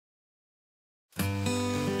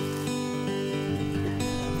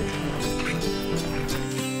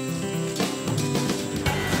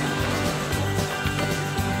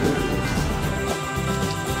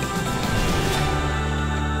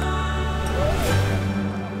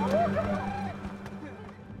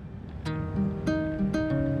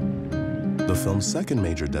The film's second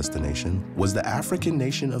major destination was the African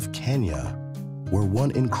nation of Kenya, where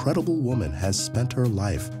one incredible woman has spent her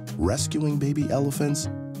life rescuing baby elephants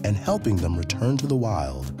and helping them return to the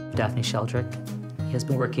wild. Daphne Sheldrick has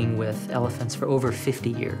been working with elephants for over 50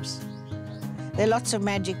 years. There are lots of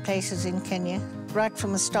magic places in Kenya. Right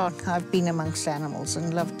from the start, I've been amongst animals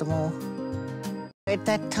and loved them all. At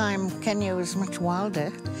that time, Kenya was much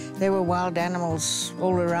wilder. There were wild animals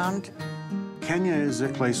all around. Kenya is a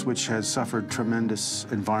place which has suffered tremendous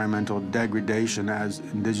environmental degradation as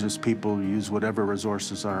indigenous people use whatever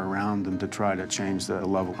resources are around them to try to change the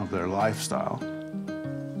level of their lifestyle.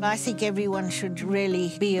 I think everyone should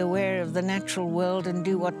really be aware of the natural world and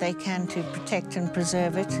do what they can to protect and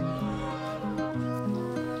preserve it.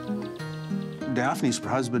 Daphne's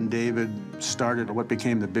husband, David, started what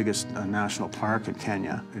became the biggest national park in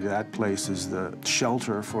Kenya. That place is the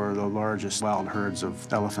shelter for the largest wild herds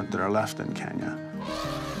of elephant that are left in Kenya.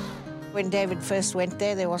 When David first went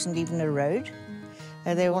there wasn't even a road.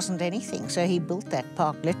 There wasn't anything, so he built that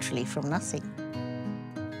park literally from nothing.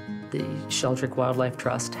 The Sheldrick Wildlife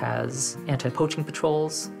Trust has anti-poaching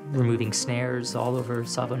patrols, removing snares all over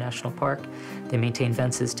Tsavo National Park. They maintain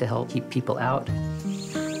fences to help keep people out.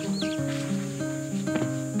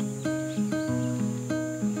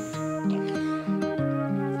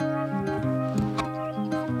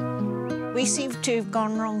 We seem to have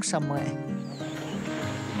gone wrong somewhere.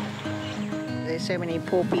 There's so many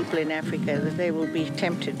poor people in Africa that they will be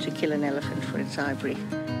tempted to kill an elephant for its ivory.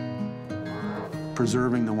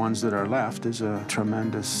 Preserving the ones that are left is a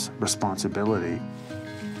tremendous responsibility.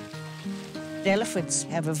 The elephants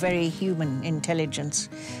have a very human intelligence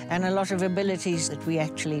and a lot of abilities that we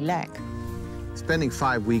actually lack. Spending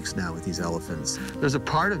 5 weeks now with these elephants, there's a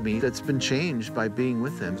part of me that's been changed by being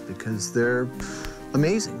with them because they're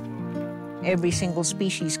amazing. Every single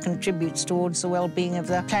species contributes towards the well-being of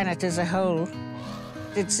the planet as a whole.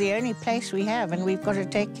 It's the only place we have, and we've got to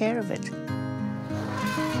take care of it.